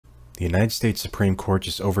The United States Supreme Court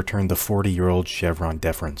just overturned the 40-year-old Chevron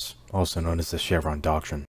deference, also known as the Chevron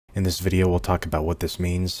Doctrine. In this video, we'll talk about what this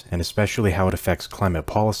means, and especially how it affects climate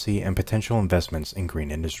policy and potential investments in green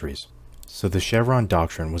industries. So the Chevron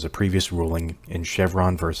Doctrine was a previous ruling in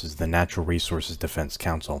Chevron versus the Natural Resources Defense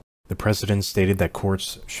Council. The precedent stated that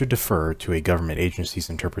courts should defer to a government agency's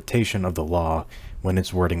interpretation of the law when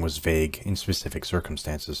its wording was vague in specific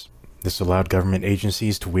circumstances. This allowed government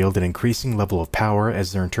agencies to wield an increasing level of power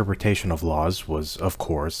as their interpretation of laws was, of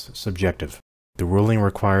course, subjective. The ruling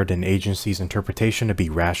required an agency's interpretation to be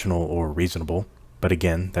rational or reasonable, but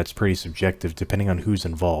again, that's pretty subjective depending on who's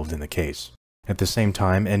involved in the case. At the same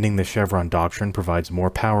time, ending the Chevron Doctrine provides more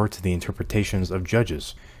power to the interpretations of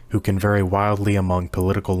judges, who can vary wildly among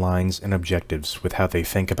political lines and objectives with how they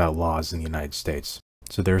think about laws in the United States.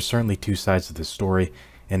 So there are certainly two sides to this story,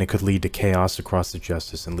 and it could lead to chaos across the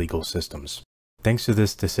justice and legal systems. Thanks to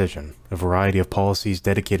this decision, a variety of policies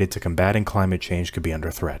dedicated to combating climate change could be under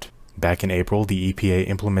threat. Back in April, the EPA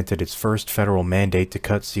implemented its first federal mandate to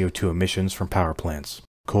cut CO2 emissions from power plants.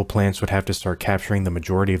 Coal plants would have to start capturing the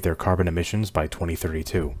majority of their carbon emissions by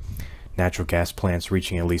 2032. Natural gas plants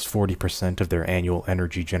reaching at least 40% of their annual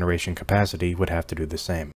energy generation capacity would have to do the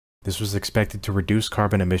same. This was expected to reduce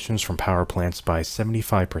carbon emissions from power plants by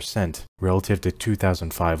 75% relative to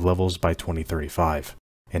 2005 levels by 2035.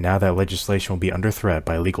 And now that legislation will be under threat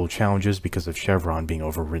by legal challenges because of Chevron being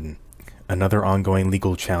overridden. Another ongoing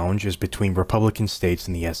legal challenge is between Republican states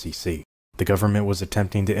and the SEC. The government was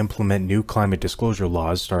attempting to implement new climate disclosure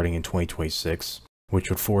laws starting in 2026,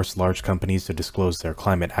 which would force large companies to disclose their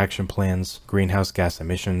climate action plans, greenhouse gas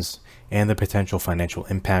emissions, and the potential financial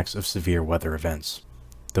impacts of severe weather events.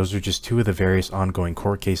 Those are just two of the various ongoing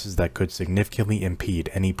court cases that could significantly impede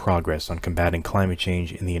any progress on combating climate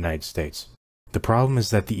change in the United States. The problem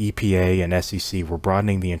is that the EPA and SEC were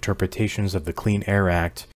broadening the interpretations of the Clean Air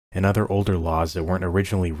Act and other older laws that weren't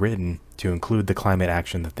originally written to include the climate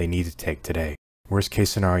action that they need to take today. Worst case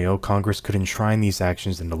scenario, Congress could enshrine these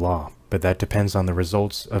actions into law, but that depends on the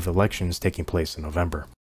results of elections taking place in November.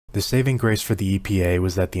 The saving grace for the EPA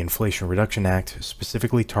was that the Inflation Reduction Act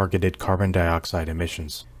specifically targeted carbon dioxide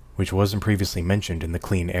emissions, which wasn't previously mentioned in the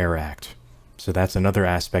Clean Air Act. So that's another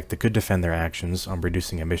aspect that could defend their actions on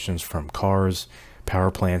reducing emissions from cars,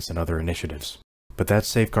 power plants, and other initiatives. But that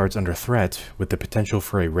safeguard's under threat with the potential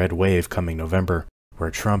for a red wave coming November,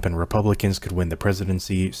 where Trump and Republicans could win the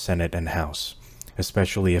presidency, Senate, and House,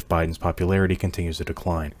 especially if Biden's popularity continues to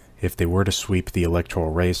decline. If they were to sweep the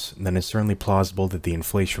electoral race, then it's certainly plausible that the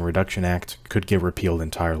Inflation Reduction Act could get repealed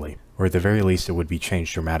entirely, or at the very least it would be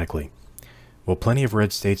changed dramatically. While plenty of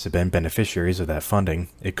red states have been beneficiaries of that funding,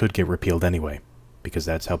 it could get repealed anyway, because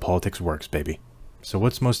that's how politics works, baby. So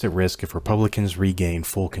what's most at risk if Republicans regain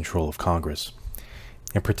full control of Congress?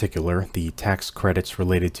 In particular, the tax credits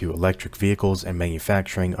related to electric vehicles and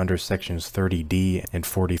manufacturing under Sections 30D and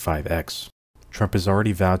 45X. Trump has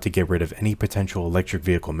already vowed to get rid of any potential electric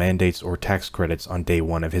vehicle mandates or tax credits on day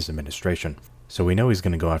one of his administration, so we know he's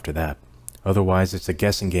going to go after that. Otherwise, it's a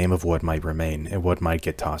guessing game of what might remain and what might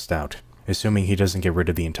get tossed out, assuming he doesn't get rid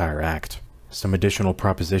of the entire act. Some additional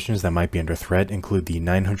propositions that might be under threat include the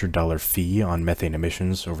 $900 fee on methane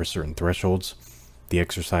emissions over certain thresholds, the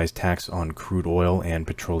excise tax on crude oil and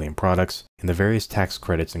petroleum products, and the various tax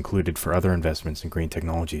credits included for other investments in green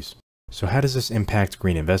technologies. So how does this impact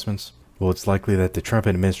green investments? Well, it's likely that the Trump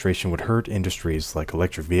administration would hurt industries like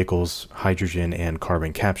electric vehicles, hydrogen, and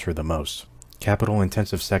carbon capture the most.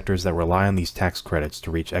 Capital-intensive sectors that rely on these tax credits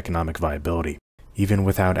to reach economic viability. Even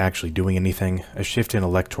without actually doing anything, a shift in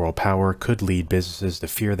electoral power could lead businesses to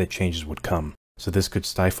fear that changes would come. So this could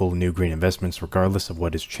stifle new green investments regardless of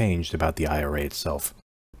what is changed about the IRA itself.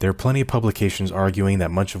 There are plenty of publications arguing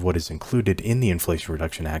that much of what is included in the Inflation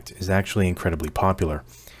Reduction Act is actually incredibly popular,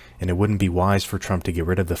 and it wouldn't be wise for Trump to get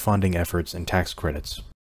rid of the funding efforts and tax credits.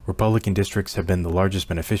 Republican districts have been the largest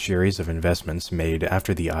beneficiaries of investments made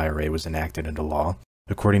after the IRA was enacted into law.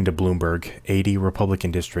 According to Bloomberg, 80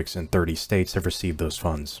 Republican districts in 30 states have received those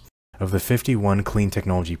funds. Of the 51 clean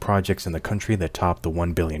technology projects in the country that topped the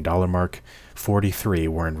 $1 billion mark, 43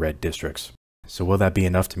 were in red districts. So will that be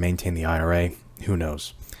enough to maintain the IRA? Who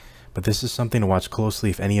knows? But this is something to watch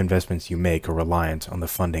closely if any investments you make are reliant on the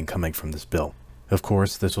funding coming from this bill. Of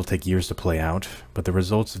course, this will take years to play out, but the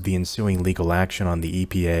results of the ensuing legal action on the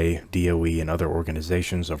EPA, DOE, and other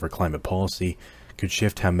organizations over climate policy could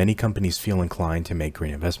shift how many companies feel inclined to make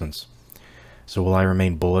green investments. So while I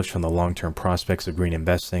remain bullish on the long-term prospects of green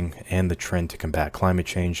investing and the trend to combat climate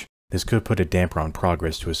change, this could put a damper on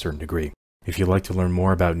progress to a certain degree. If you'd like to learn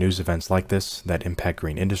more about news events like this that impact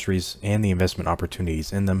green industries and the investment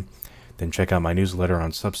opportunities in them, then check out my newsletter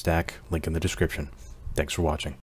on Substack, link in the description. Thanks for watching.